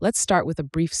Let's start with a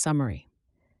brief summary.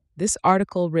 This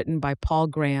article, written by Paul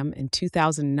Graham in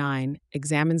 2009,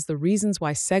 examines the reasons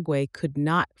why Segway could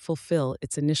not fulfill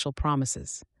its initial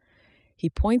promises.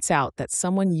 He points out that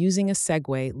someone using a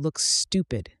Segway looks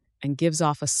stupid and gives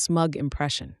off a smug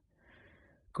impression.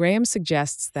 Graham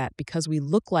suggests that because we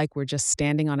look like we're just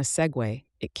standing on a Segway,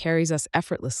 it carries us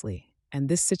effortlessly, and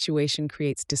this situation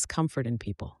creates discomfort in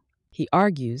people. He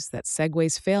argues that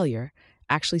Segway's failure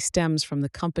actually stems from the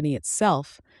company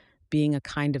itself being a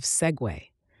kind of Segway.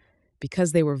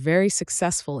 Because they were very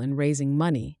successful in raising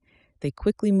money, they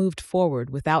quickly moved forward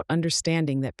without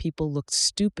understanding that people looked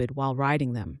stupid while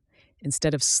riding them,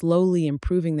 instead of slowly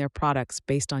improving their products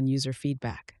based on user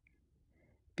feedback.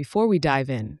 Before we dive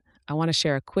in, I want to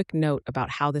share a quick note about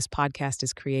how this podcast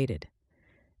is created.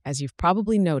 As you've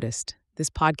probably noticed, this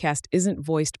podcast isn't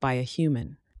voiced by a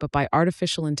human, but by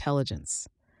artificial intelligence.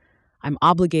 I'm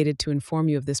obligated to inform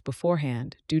you of this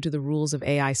beforehand due to the rules of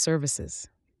AI services.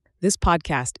 This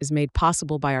podcast is made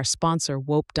possible by our sponsor,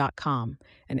 Wope.com,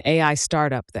 an AI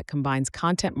startup that combines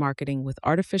content marketing with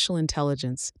artificial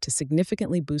intelligence to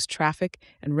significantly boost traffic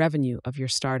and revenue of your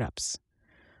startups.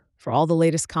 For all the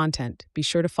latest content, be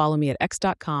sure to follow me at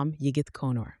x.com yigith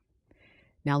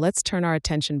Now let's turn our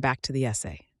attention back to the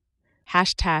essay.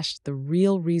 Hashtag the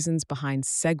real reasons behind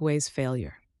Segway's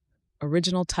failure.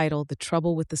 Original title, The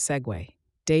Trouble with the Segway.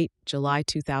 Date, July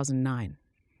 2009.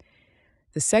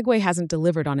 The Segway hasn't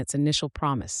delivered on its initial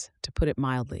promise, to put it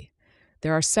mildly.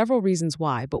 There are several reasons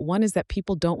why, but one is that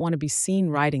people don't want to be seen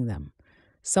riding them.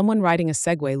 Someone riding a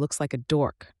Segway looks like a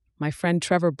dork. My friend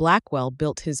Trevor Blackwell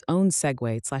built his own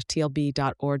Segway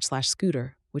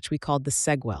 /tlb.org/scooter, which we called the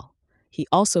Segwell. He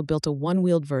also built a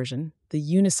one-wheeled version, the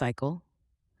Unicycle,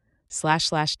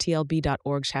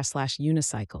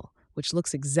 //tlb.org/unicycle, which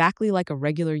looks exactly like a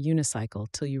regular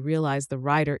unicycle till you realize the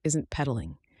rider isn't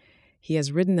pedaling. He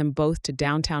has ridden them both to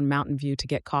downtown Mountain View to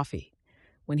get coffee.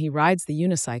 When he rides the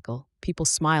unicycle, people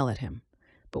smile at him.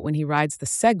 But when he rides the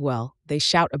Segwell, they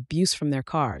shout abuse from their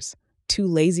cars. Too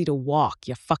lazy to walk,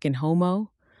 you fucking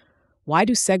homo? Why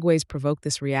do Segways provoke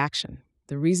this reaction?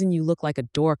 The reason you look like a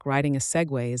dork riding a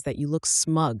Segway is that you look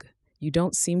smug. You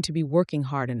don't seem to be working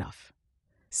hard enough.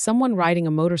 Someone riding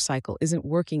a motorcycle isn't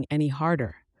working any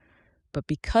harder. But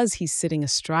because he's sitting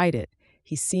astride it,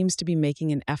 he seems to be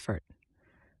making an effort.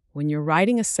 When you're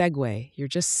riding a Segway, you're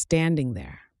just standing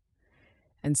there.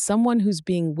 And someone who's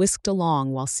being whisked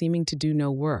along while seeming to do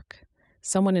no work,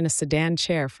 someone in a sedan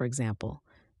chair, for example,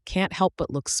 can't help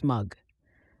but look smug.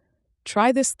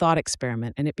 Try this thought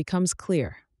experiment and it becomes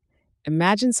clear.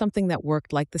 Imagine something that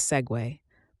worked like the Segway,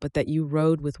 but that you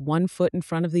rode with one foot in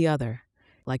front of the other,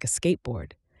 like a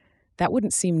skateboard. That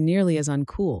wouldn't seem nearly as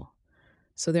uncool.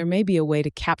 So there may be a way to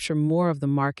capture more of the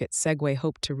market Segway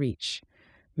hoped to reach.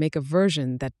 Make a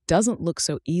version that doesn't look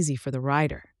so easy for the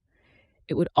rider.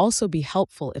 It would also be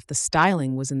helpful if the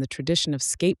styling was in the tradition of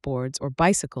skateboards or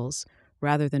bicycles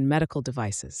rather than medical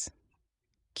devices.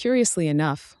 Curiously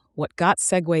enough, what got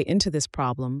Segway into this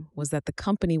problem was that the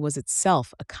company was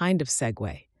itself a kind of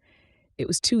Segway. It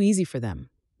was too easy for them.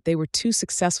 They were too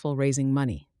successful raising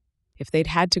money. If they'd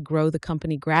had to grow the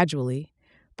company gradually,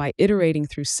 by iterating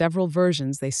through several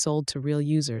versions they sold to real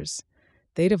users,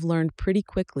 they'd have learned pretty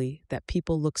quickly that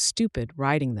people look stupid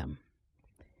riding them.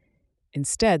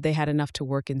 Instead, they had enough to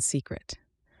work in secret.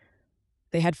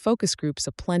 They had focus groups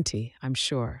aplenty, I'm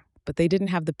sure, but they didn't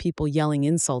have the people yelling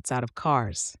insults out of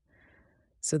cars.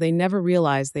 So they never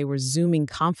realized they were zooming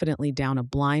confidently down a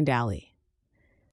blind alley.